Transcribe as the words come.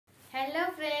Hello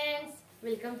friends,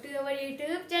 welcome to our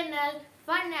YouTube channel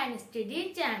Fun and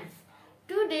Study Chance.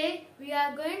 Today we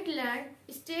are going to learn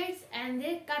states and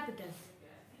their capitals.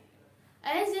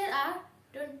 As there are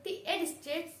 28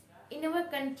 states in our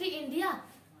country India.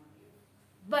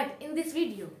 But in this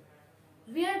video,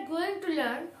 we are going to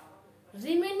learn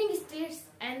remaining states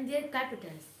and their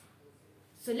capitals.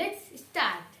 So let's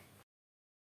start.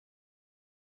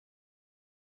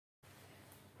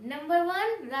 Number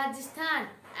 1, Rajasthan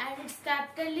and its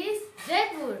capital is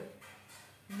Jaipur.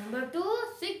 Number 2,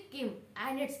 Sikkim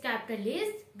and its capital is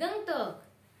Gangtok.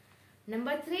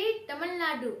 Number 3, Tamil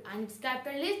Nadu and its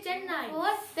capital is Chennai. 4,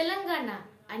 Telangana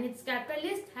and its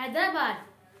capital is Hyderabad.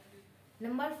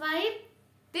 Number 5,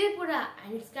 Tripura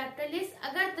and its capital is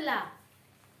Agartala.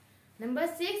 Number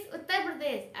 6, Uttar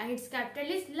Pradesh and its capital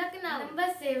is Lucknow. Number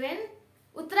 7,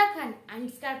 Uttarakhand and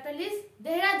its capital is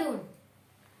Dehradun.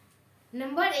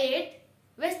 Number 8,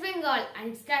 West Bengal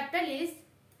and its capital is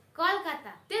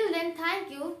Kolkata. Till then,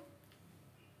 thank you.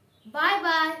 Bye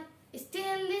bye. Stay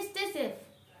healthy, stay safe.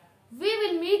 We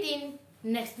will meet in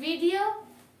next video.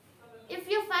 If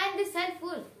you find this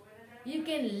helpful, you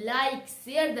can like,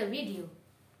 share the video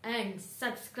and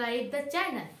subscribe the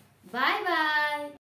channel. Bye bye.